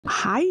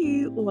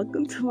Hi,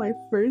 welcome to my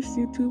first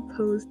YouTube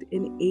post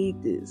in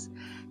ages.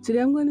 Today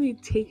I'm going to be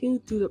taking you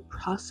through the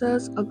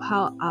process of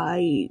how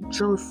I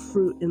draw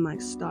fruit in my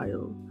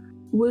style,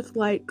 with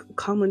like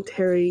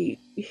commentary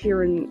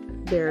here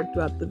and there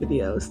throughout the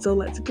video. So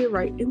let's get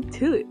right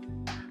into it.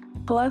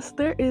 Plus,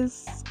 there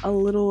is a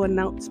little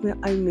announcement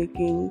I'm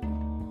making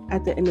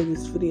at the end of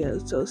this video,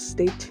 so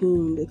stay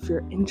tuned if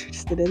you're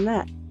interested in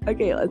that.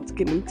 Okay, let's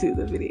get into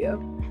the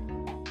video.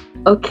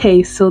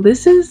 Okay, so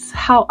this is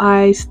how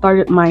I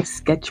started my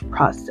sketch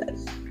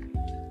process.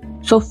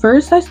 So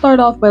first I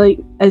started off by,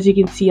 as you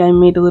can see, I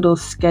made a little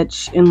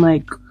sketch in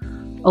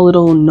a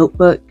little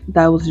notebook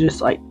that was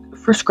just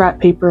for scrap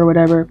paper or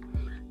whatever.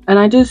 And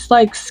I just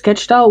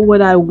sketched out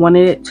what I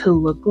wanted it to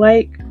look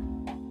like.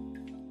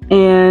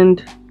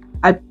 And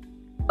I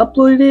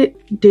uploaded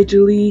it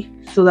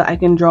digitally so that I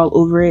can draw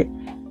over it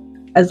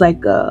as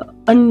a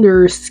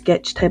under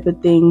sketch type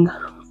of thing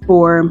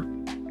for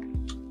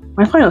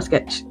my final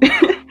sketch.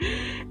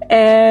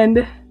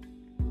 And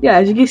yeah,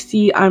 as you can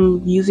see,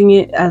 I'm using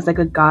it as a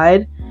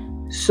guide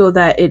so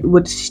that it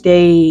would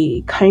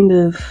stay kind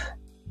of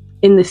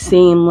in the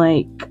same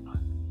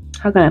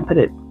how can I put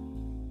it,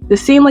 the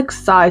same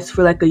size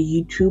for a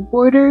YouTube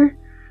border.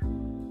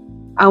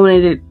 I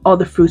wanted all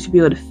the fruits to be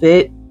able to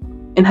fit,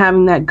 and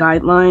having that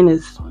guideline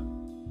is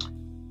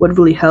what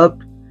really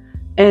helped.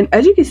 And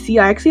as you can see,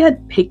 I actually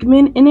had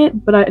pigment in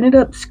it, but I ended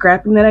up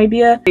scrapping that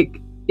idea.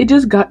 It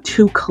just got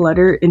too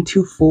cluttered and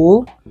too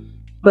full.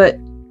 But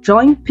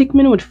drawing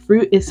pigment with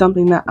fruit is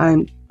something that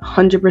I'm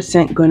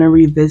 100% going to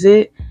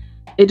revisit.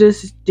 It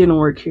just didn't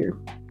work here.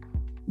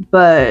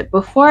 But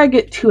before I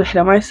get too ahead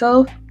of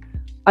myself,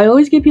 I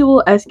always get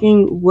people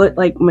asking what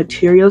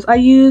materials I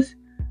use.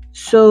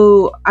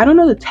 So I don't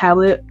know the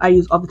tablet I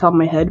use off the top of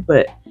my head,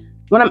 but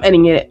when I'm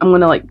editing it, I'm going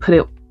to put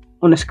it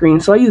on the screen.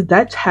 So I use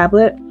that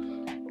tablet.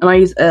 And I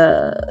use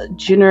a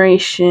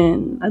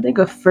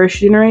first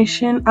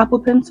generation Apple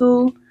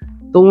Pencil,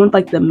 the one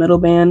with the metal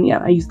band. Yeah,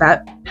 I use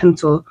that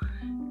pencil.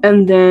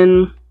 And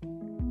then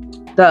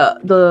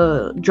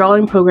the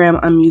drawing program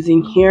I'm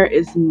using here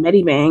is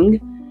Medibang.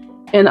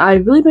 And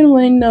I've really been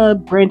wanting to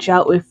branch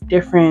out with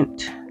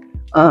different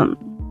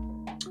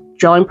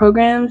drawing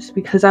programs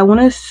because I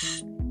want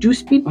to do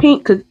speed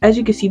paint. Because as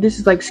you can see, this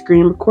is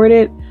screen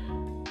recorded,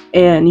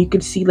 and you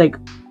can see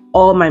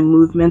all my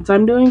movements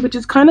I'm doing, which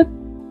is kind of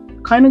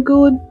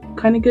good,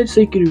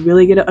 so you could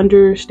really get an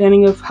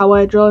understanding of how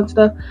I draw and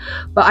stuff.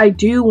 But I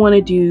do want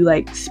to do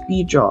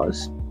speed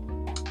draws.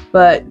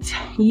 But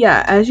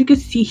yeah, as you can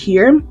see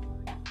here,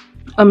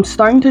 I'm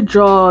starting to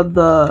draw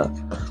the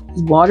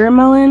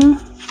watermelon,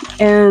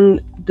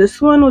 and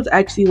this one was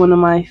actually one of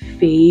my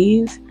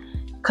faves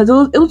because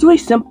it was really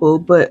simple,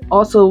 but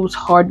also it was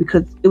hard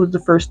because it was the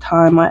first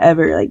time I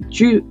ever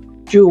drew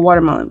a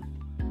watermelon.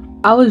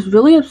 I was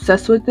really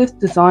obsessed with this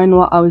design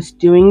while I was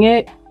doing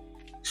it.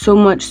 So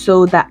much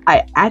so that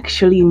I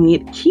actually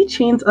made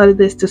keychains out of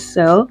this to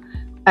sell,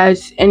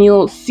 and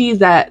you'll see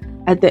that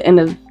at the end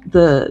of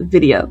the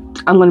video.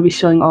 I'm going to be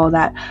showing all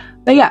that.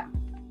 But yeah,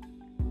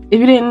 if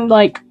you didn't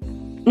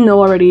know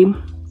already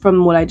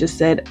from what I just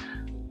said,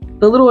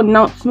 the little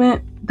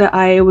announcement that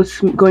I was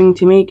going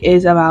to make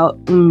is about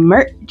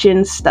merch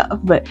and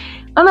stuff. But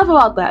enough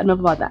about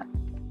that.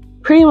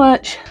 Pretty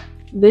much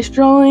this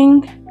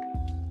drawing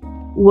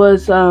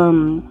was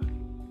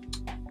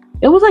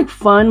it was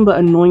fun but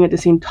annoying at the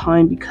same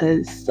time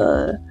because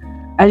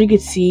as you can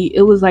see,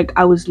 it was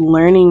I was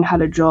learning how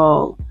to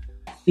draw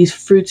these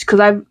fruits, because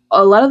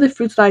a lot of the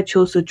fruits that I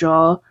chose to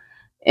draw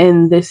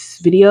in this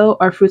video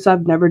are fruits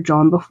I've never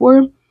drawn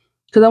before,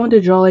 because I want to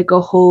draw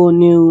a whole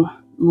new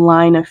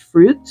line of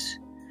fruits.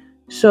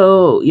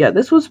 So yeah,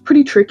 this was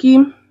pretty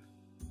tricky,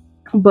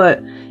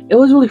 but it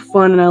was really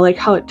fun and I like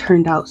how it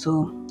turned out,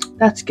 so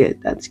that's good.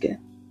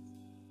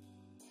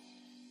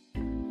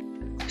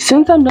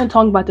 Since I'm done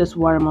talking about this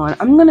watermelon,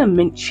 I'm gonna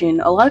mention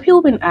a lot of people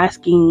have been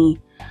asking me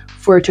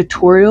for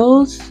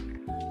tutorials,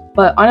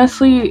 but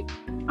honestly,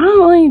 I don't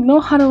really know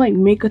how to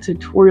make a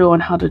tutorial on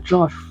how to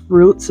draw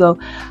fruit. So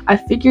I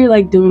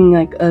figured doing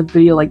a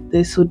video like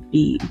this would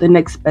be the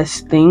next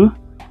best thing.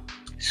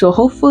 So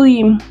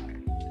hopefully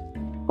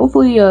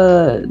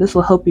this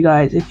will help you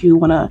guys if you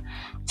wanna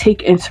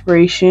take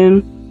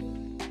inspiration,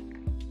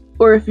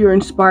 or if you're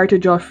inspired to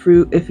draw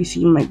fruit if you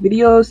see my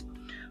videos.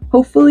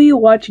 Hopefully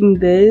watching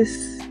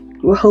this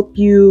will help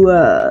you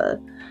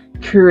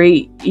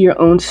create your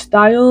own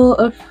style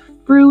of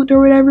fruit or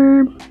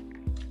whatever.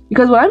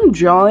 Because when I'm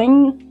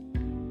drawing,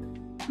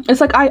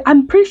 it's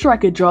I'm pretty sure I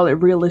could draw it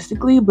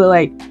realistically,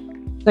 but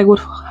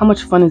how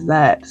much fun is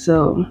that?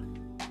 So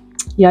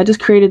yeah, I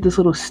just created this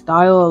little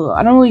style.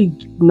 I don't really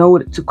know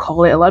what to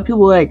call it. A lot of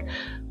people are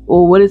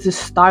well, what is this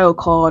style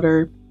called,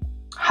 or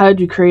how did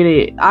you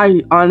create it?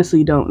 I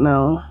honestly don't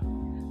know.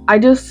 I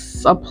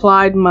just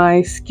applied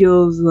my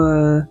skills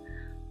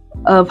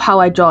of how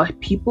I draw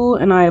people,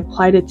 and I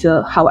applied it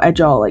to how I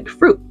draw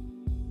fruit.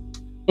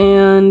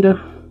 And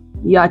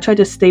yeah, I tried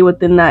to stay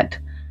within that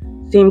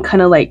same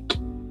kind of I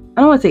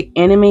don't want to say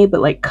anime,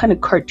 but kind of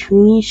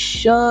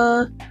cartoonish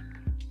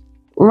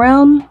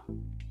realm.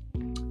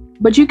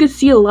 But you can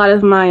see a lot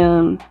of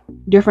my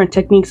different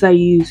techniques I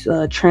use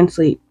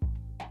translate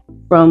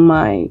from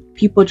my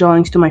people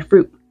drawings to my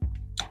fruit.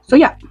 So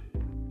yeah,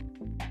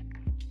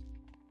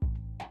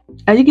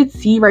 as you can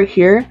see right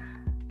here,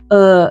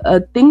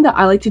 a thing that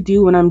I like to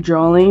do when I'm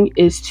drawing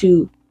is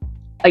to,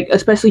 like,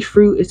 especially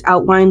fruit, is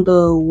outline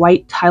the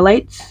white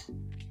highlights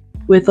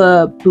with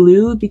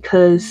blue,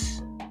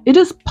 because it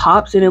just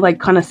pops and it like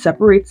kind of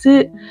separates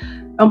it.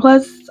 And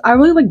plus, I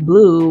really like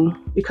blue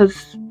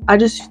because I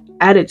just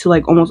add it to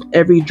like almost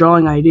every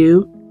drawing I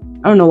do.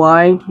 I don't know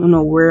why. I don't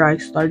know where I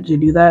started to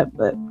do that,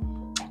 but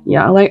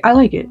yeah, I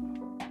like it.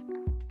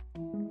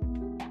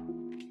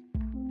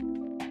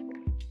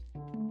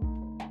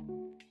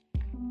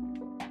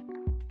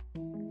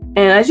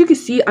 And as you can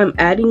see, I'm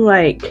adding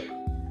like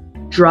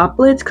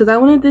droplets because I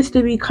wanted this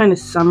to be kind of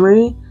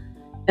summery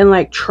and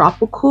like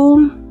tropical,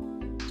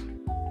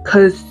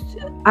 because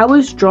I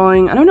was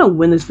drawing, I don't know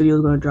when this video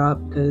is going to drop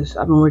because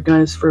I've been working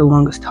on this for the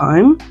longest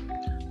time,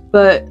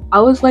 but I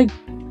was like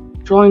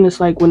drawing this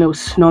like when it was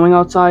snowing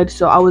outside,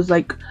 so I was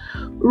like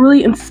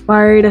really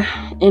inspired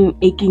and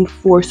aching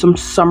for some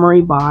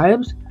summery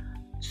vibes.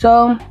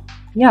 So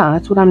yeah,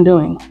 that's what I'm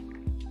doing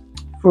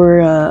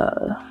for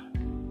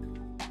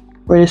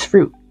this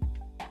fruit.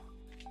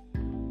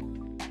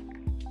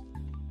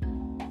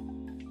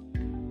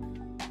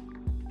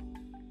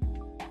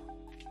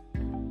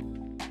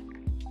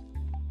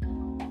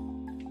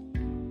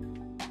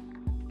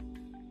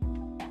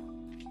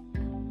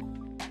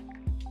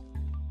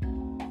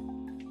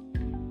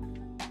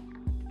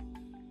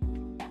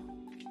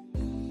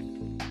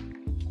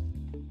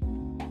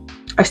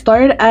 I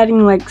started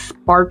adding like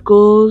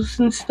sparkles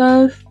and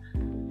stuff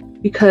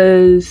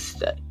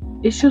because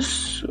it's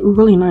just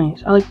really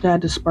nice. I like to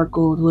add the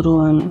sparkle, the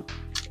little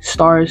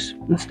stars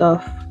and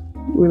stuff.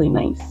 Really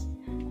nice.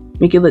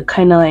 Make it look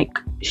kind of like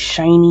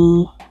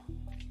shiny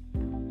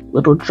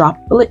little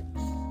droplets.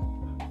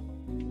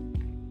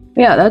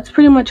 Yeah, that's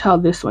pretty much how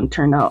this one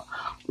turned out.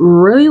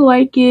 Really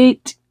like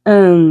it.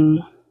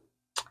 10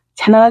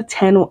 out of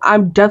 10.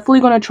 I'm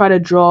definitely gonna try to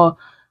draw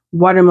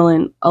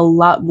watermelon a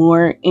lot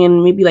more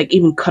and maybe like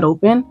even cut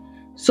open.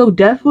 So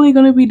definitely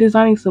gonna be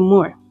designing some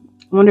more.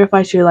 I wonder if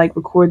I should like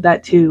record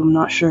that too. I'm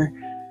not sure.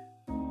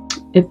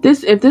 If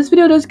this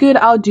video does good,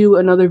 I'll do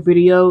another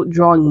video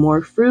drawing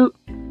more fruit,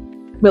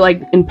 but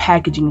like in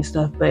packaging and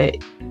stuff. But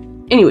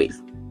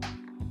anyways,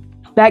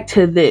 back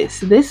to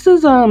this. This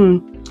is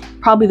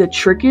probably the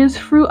trickiest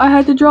fruit I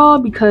had to draw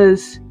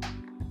because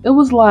it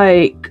was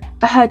like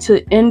I had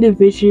to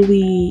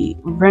individually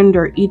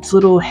render each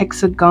little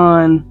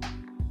hexagon.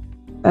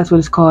 That's what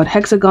it's called,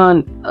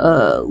 hexagon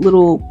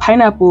little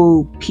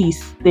pineapple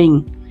piece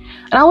thing.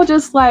 And I was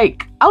just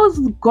like, I was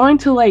going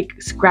to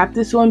like scrap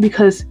this one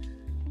because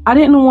I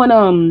didn't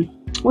want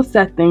what's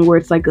that thing where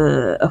it's like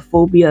a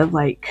phobia of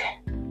like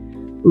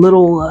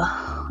little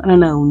I don't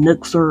know,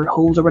 nooks or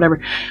holes or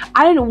whatever.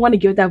 I didn't want to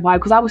give it that vibe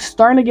because I was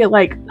starting to get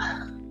like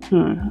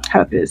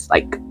how this,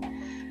 like,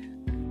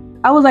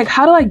 I was like,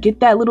 how do I get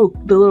that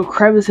the little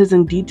crevices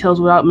and details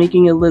without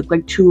making it look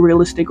like too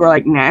realistic or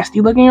like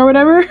nasty looking or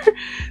whatever.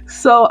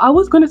 So I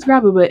was gonna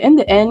scrap it, but in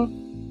the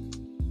end,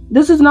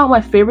 this is not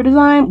my favorite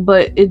design,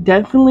 but it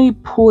definitely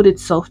pulled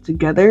itself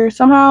together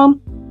somehow.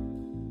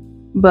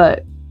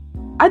 But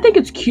I think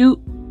it's cute.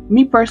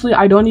 Me personally,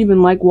 I don't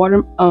even like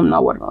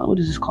not watermelon, what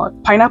is this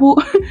called?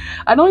 Pineapple.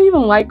 I don't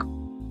even like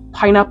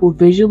pineapple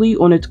visually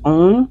on its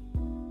own.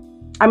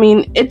 I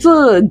mean, it's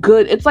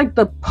like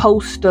the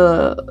post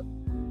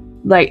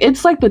like,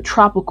 it's like the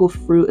tropical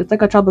fruit. It's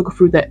like a tropical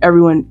fruit that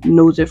everyone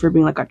knows it for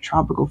being like a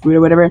tropical fruit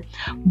or whatever.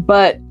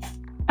 But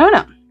I don't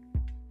know.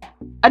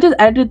 I just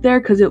added it there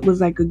because it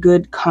was like a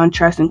good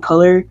contrast in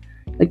color.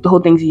 Like the whole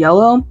thing's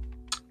yellow.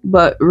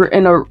 But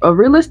in a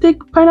realistic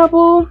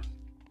pineapple,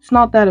 it's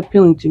not that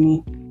appealing to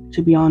me,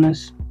 to be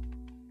honest.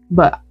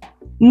 But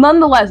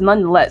nonetheless,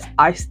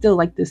 I still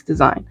like this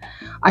design.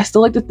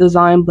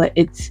 But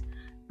it's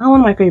not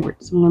one of my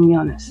favorites, I'm gonna be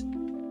honest.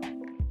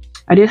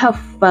 I did have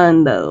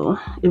fun though.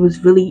 It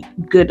was really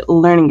good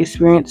learning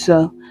experience,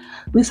 so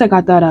at least I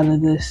got that out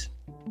of this.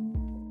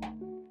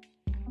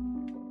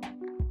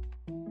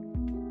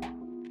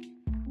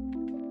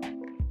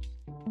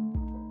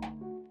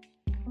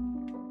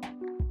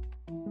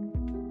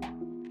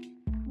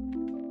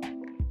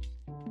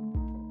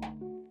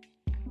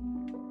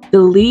 The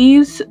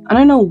leaves, I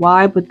don't know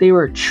why, but they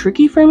were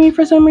tricky for me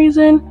for some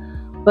reason.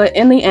 But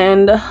in the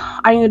end,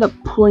 I ended up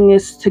pulling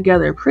this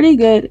together pretty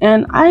good,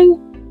 and I'm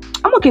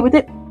okay with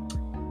it.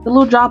 The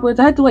little droplets,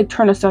 I had to like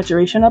turn the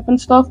saturation up and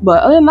stuff,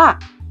 but other than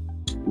that,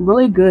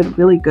 really good,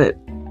 really good.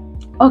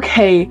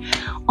 Okay,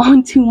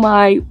 on to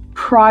my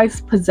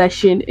prized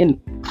possession and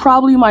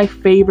probably my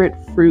favorite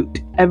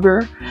fruit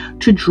ever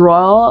to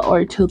draw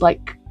or to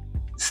like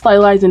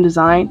stylize and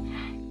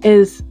design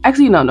is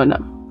actually no.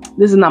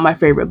 This is not my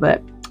favorite,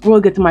 but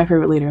we'll get to my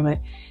favorite later. But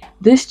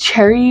this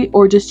cherry,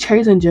 or just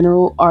cherries in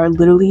general, are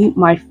literally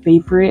my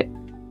favorite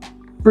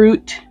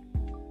fruit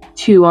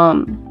to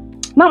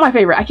not my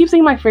favorite. I keep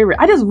saying my favorite.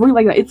 I just really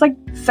like that. It's like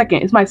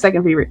second. It's my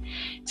second favorite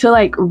to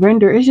like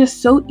render. It's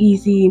just so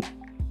easy.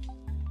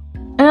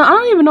 And I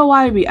don't even know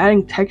why I'd be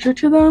adding texture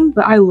to them,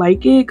 but I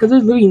like it because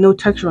there's literally no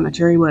texture on a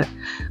cherry, but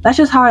that's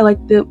just how I like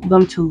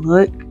them to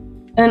look.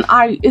 And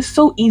it's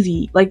so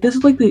easy. Like, this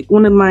is like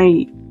one of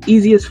my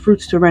easiest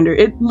fruits to render.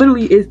 It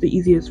literally is the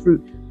easiest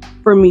fruit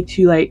for me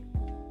to like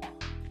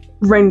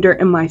render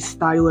in my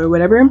style or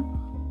whatever.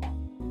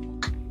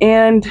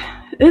 And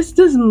it's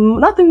just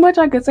nothing much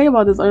I could say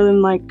about this other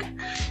than like,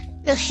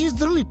 yeah, she's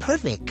literally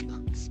perfect.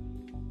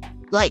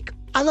 Like,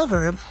 I love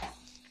her.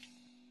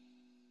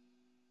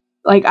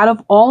 Like, out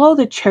of all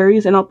the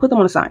cherries, and I'll put them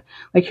on the side.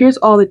 Like, here's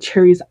all the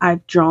cherries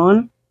I've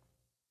drawn.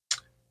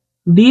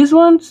 These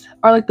ones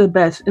are like the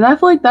best, and I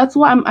feel like that's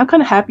why I'm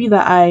kind of happy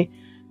that I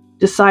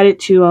decided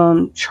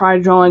to try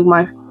drawing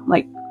my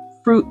like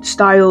fruit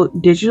style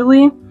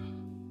digitally,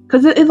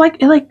 because it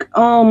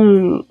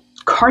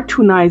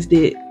cartoonized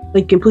it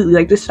like completely.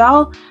 Like, the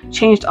style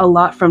changed a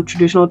lot from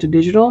traditional to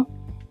digital,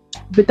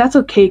 but that's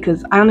okay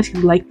because I honestly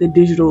like the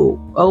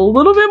digital a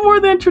little bit more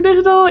than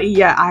traditional.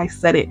 Yeah, I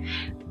said it.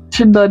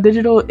 The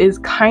digital is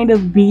kind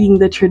of beating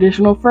the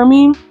traditional for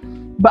me,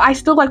 but I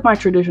still like my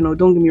traditional,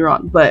 don't get me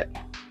wrong, but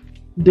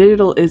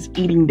digital is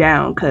eating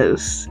down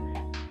because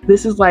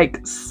this is like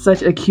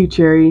such a cute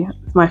cherry.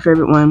 It's my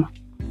favorite one.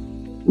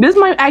 This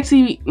might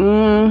actually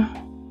no.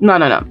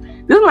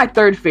 This is my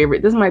third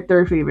favorite. This is my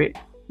third favorite,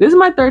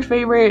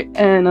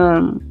 and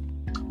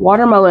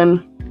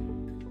watermelon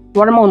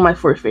my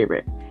fourth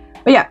favorite.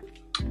 But yeah,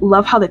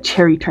 love how the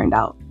cherry turned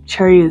out.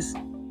 Cherry is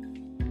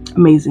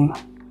amazing.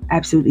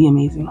 Absolutely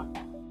amazing.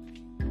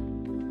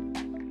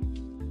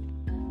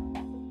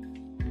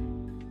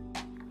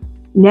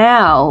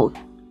 Now,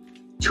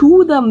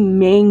 to the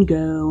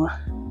mango.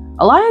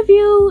 A lot of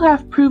you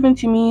have proven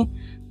to me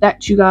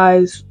that you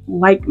guys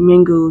like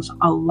mangoes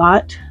a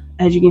lot.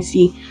 As you can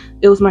see,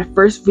 it was my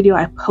first video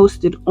I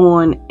posted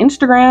on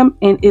Instagram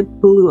and it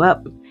blew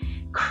up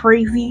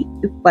crazy.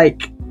 It's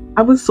like,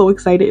 I was so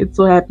excited and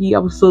so happy. I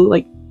was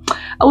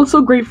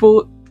so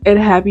grateful and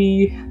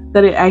happy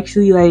that it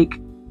actually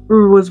like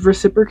was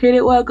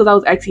reciprocated well, because I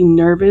was actually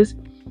nervous,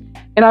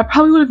 and I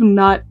probably would have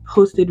not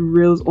posted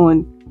reels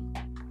on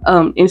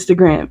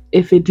Instagram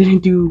if it didn't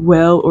do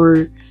well,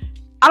 or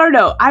I don't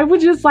know. I would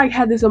just like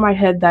had this in my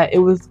head that it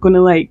was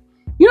gonna like,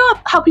 you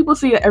know how people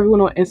say that everyone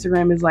on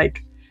Instagram is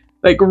like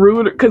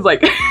rude, because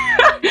like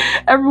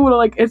everyone on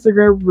like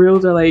Instagram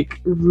reels are like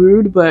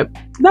rude, but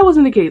that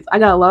wasn't the case. I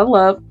got a lot of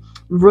love.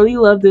 Really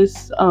love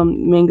this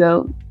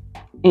mango,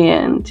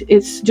 and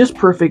it's just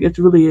perfect. It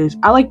really is.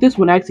 I like this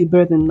one actually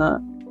better than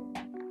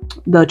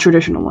the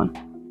traditional one.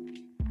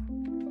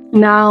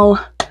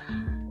 Now,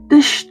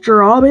 the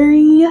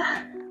strawberry,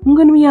 I'm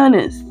gonna be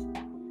honest,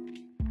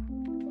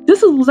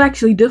 this was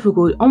actually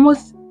difficult,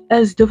 almost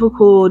as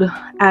difficult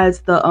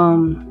as the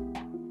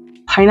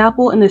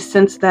pineapple, in the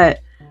sense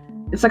that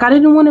it's like I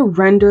didn't want to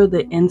render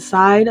the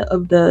inside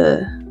of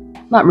the,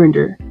 not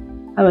render,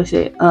 how do I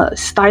say it,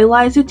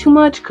 stylize it too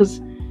much, because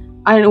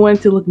I didn't want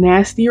it to look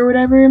nasty or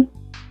whatever.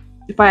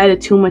 If I added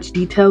too much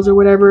details or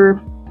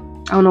whatever,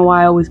 I don't know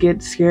why I always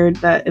get scared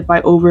that if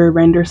I over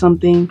render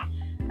something.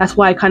 That's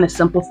why I kind of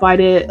simplified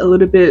it a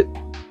little bit,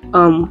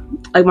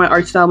 like my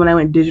art style when I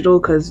went digital,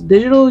 because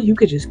digital you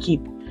could just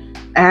keep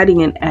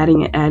adding and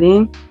adding and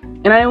adding,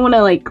 and I didn't want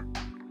to like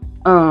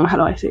how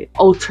do I say it,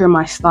 alter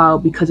my style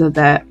because of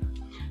that.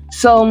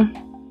 So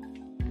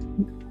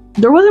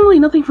there wasn't really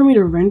nothing for me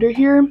to render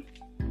here,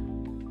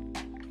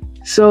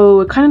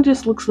 so it kind of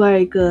just looks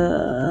like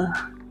I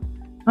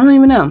don't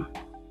even know.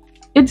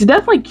 It's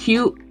definitely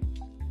cute.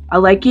 I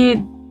like it,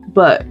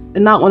 but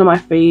not one of my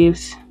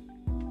faves.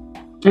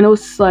 And it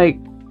was like,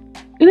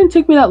 it didn't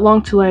take me that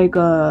long to like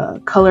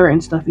color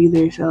and stuff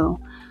either, so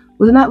it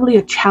was not really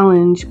a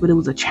challenge, but it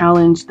was a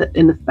challenge that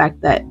in the fact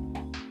that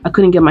I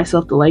couldn't get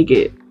myself to like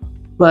it.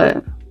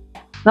 But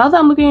now that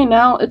I'm looking at it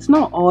now, it's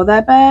not all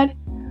that bad.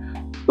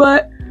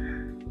 But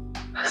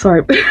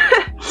sorry,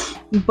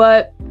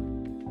 but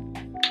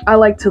I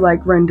like to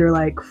like render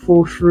like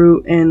full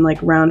fruit and like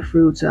round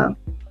fruit. So,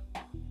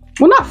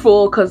 well, not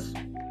full, because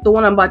the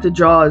one I'm about to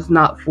draw is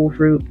not full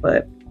fruit,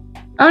 but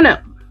I don't know.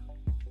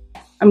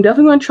 I'm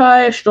definitely going to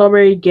try a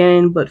strawberry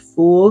again, but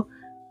full.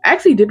 I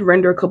actually did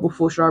render a couple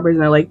full strawberries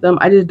and I like them.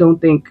 I just don't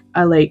think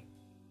I like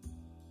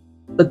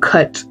the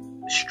cut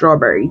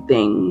strawberry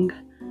thing.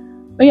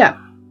 But yeah,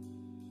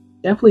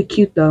 definitely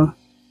cute though.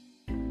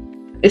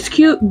 It's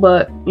cute,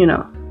 but you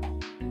know,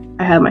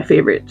 I have my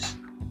favorites.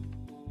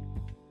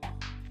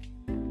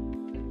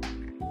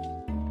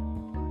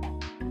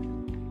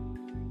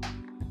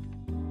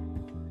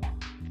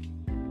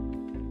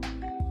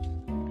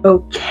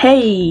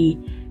 Okay,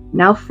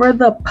 now for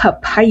the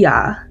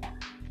papaya.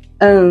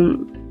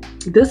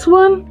 This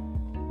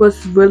one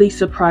was really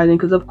surprising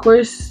because, of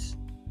course,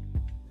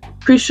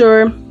 pretty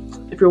sure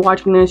if you're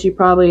watching this, you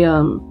probably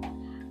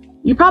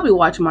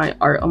watch my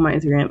art on my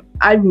Instagram.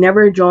 I've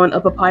never drawn a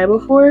papaya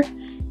before,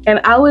 and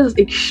I was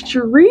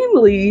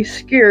extremely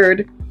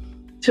scared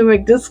to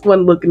make this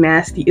one look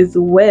nasty as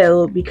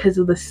well because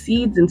of the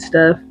seeds and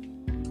stuff.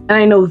 And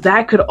I know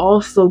that could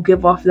also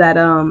give off that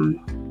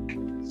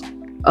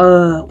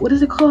what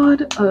is it called?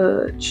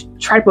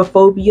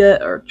 Trypophobia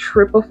or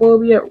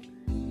trypophobia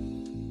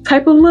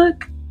type of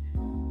look.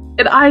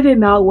 And I did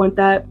not want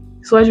that.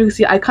 So as you can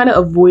see, I kind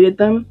of avoided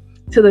them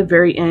to the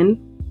very end.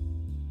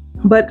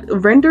 But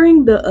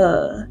rendering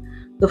the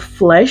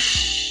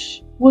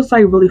flesh was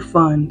like really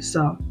fun.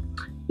 So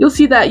you'll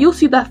see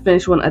that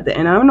finished one at the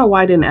end. I don't know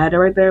why I didn't add it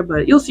right there,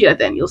 but you'll see it at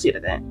the end.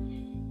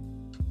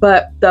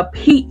 But the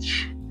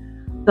peach.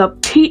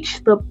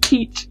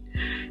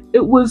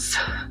 It was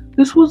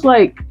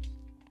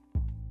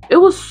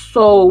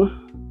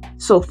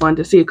so fun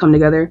to see it come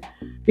together,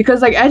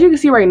 because like as you can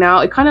see right now,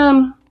 it kind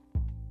of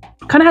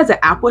has an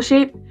apple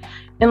shape,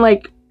 and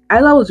like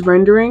as I was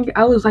rendering,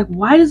 I was like,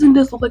 why doesn't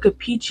this look like a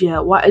peach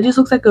yet? Why it just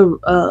looks like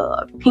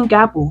a pink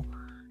apple?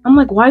 I'm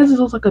like, why does this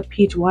look like a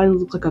peach? Why does it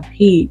look like a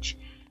peach?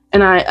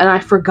 And I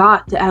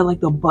forgot to add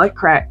like the butt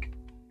crack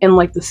in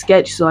like the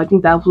sketch, so I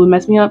think that was what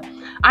messed me up.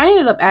 I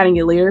ended up adding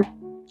it later,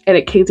 and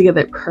it came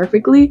together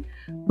perfectly.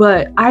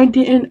 But I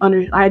didn't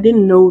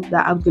know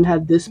that I was gonna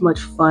have this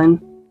much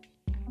fun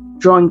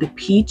drawing the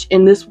peach,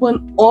 and this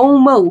one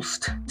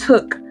almost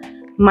took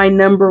my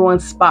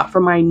 #1 spot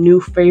for my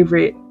new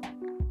favorite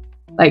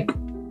like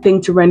thing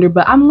to render.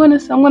 But I'm gonna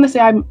say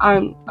I'm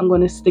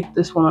gonna stick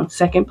this one on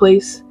second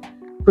place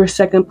for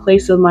second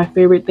place of my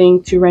favorite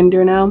thing to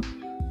render now,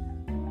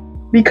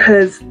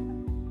 because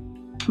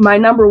my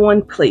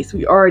 #1 place,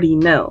 we already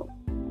know,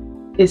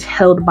 is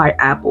held by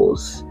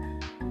apples,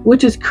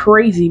 which is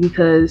crazy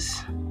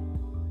because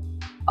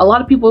a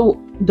lot of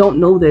people don't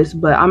know this,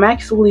 but I'm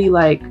actually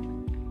like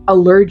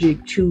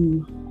allergic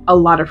to a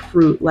lot of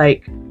fruit.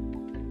 Like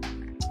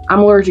I'm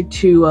allergic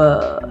to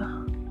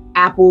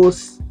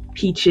apples,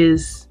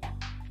 peaches,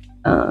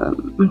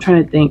 I'm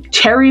trying to think,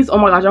 cherries. Oh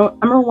my gosh, I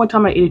remember one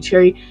time I ate a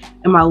cherry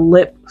and my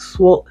lip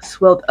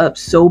swelled up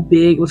so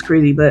big, it was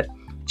crazy. But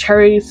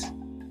cherries,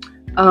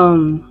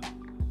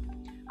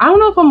 I don't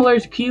know if I'm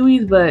allergic to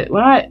kiwis, but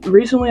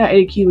recently I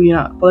ate a kiwi and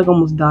I feel like I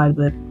almost died.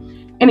 But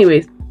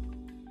anyways,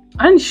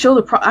 I didn't show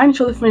the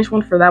finished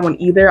one for that one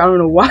either. I don't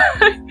know why.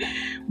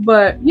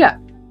 But yeah,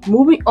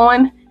 moving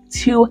on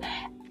to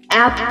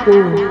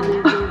apple.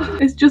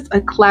 It's just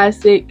a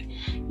classic.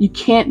 You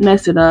can't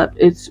mess it up.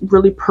 It's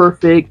really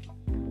perfect.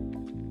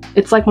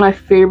 It's like my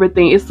favorite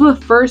thing. It's the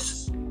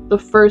first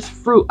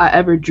fruit I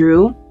ever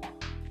drew,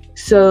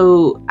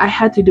 so I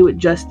had to do it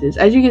justice.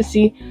 As you can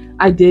see,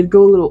 I did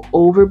go a little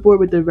overboard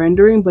with the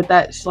rendering, but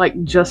that's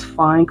like just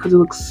fine because it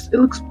looks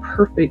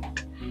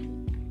perfect.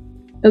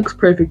 It looks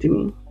perfect to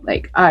me.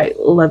 Like I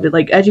love it.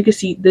 Like as you can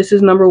see, this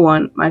is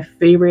 #1, my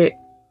favorite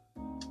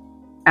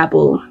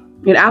apple.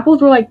 And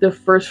apples were like the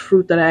first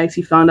fruit that I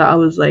actually found out I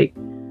was like,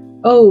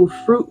 oh,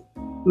 fruit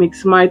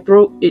makes my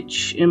throat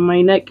itch and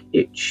my neck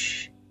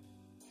itch.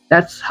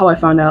 That's how I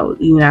found out I was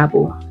eating an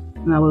apple.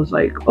 And I was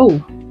like,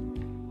 oh.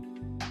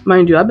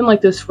 Mind you, I've been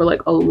like this for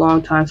like a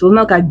long time, so it's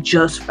not like I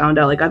just found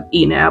out. Like I've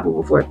eaten an apple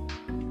before.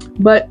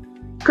 But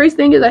crazy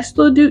thing is I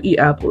still do eat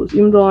apples,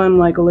 even though I'm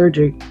like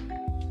allergic.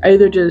 I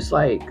either just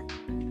like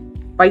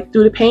fight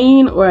through the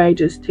pain or I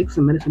just take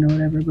some medicine or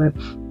whatever, but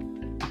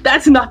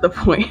that's not the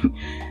point.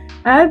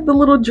 I had the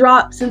little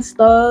drops and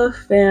stuff,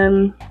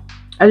 and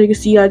as you can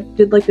see, I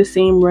did like the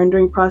same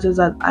rendering process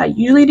that I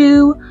usually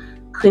do,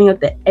 cleaning up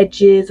the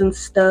edges and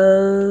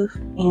stuff,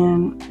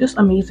 and just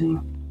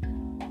amazing.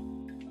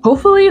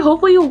 Hopefully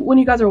when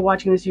you guys are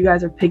watching this, you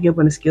guys are picking up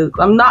on the skills.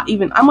 I'm like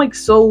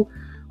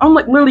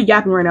literally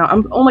yapping right now.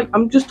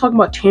 I'm just talking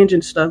about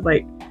tangent stuff.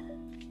 Like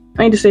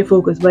I need to stay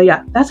focused. But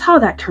yeah, that's how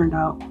that turned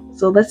out.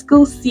 So let's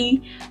go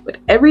see what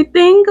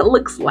everything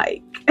looks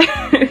like.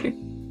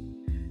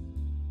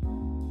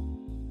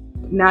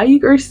 Now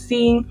you are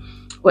seeing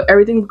what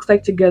everything looks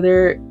like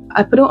together.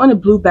 I put it on a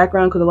blue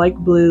background because I like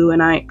blue,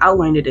 and I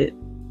outlined it.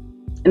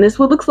 And this is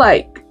what it looks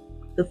like,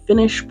 the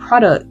finished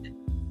product.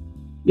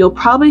 You'll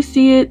probably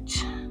see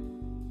it.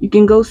 You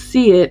can go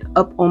see it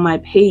up on my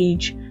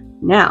page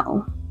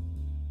now.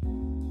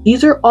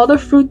 These are all the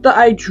fruit that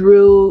I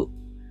drew,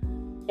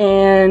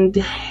 and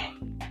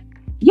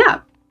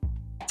yeah,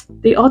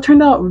 they all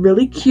turned out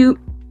really cute.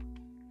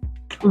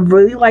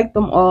 Really like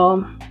them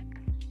all.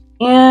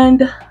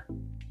 And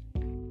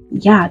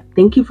yeah,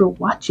 thank you for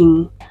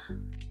watching.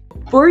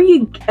 Before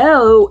you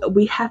go,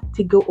 we have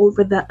to go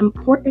over the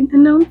important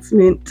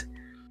announcement.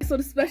 So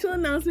the special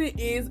announcement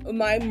is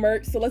my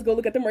merch. So let's go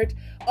look at the merch.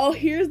 Oh,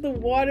 here's the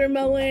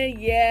watermelon.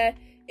 Yeah,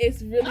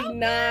 it's really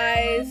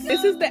nice.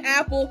 This is the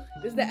apple.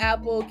 This is the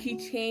apple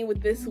keychain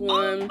with this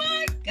one.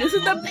 This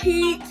is the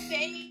peach.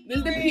 This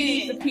is the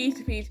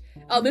peach.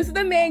 Oh, this is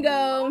the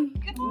mango.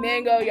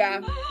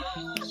 Yeah.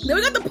 Then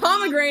we got the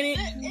pomegranate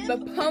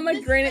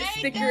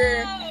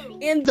sticker.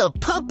 And the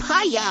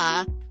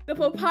papaya. The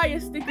papaya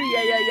sticker,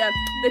 yeah.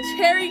 The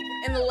cherry,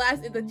 and the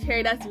last is the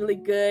cherry. That's really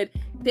good.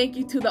 Thank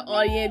you to the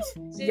audience,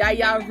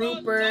 Yaya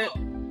Rupert,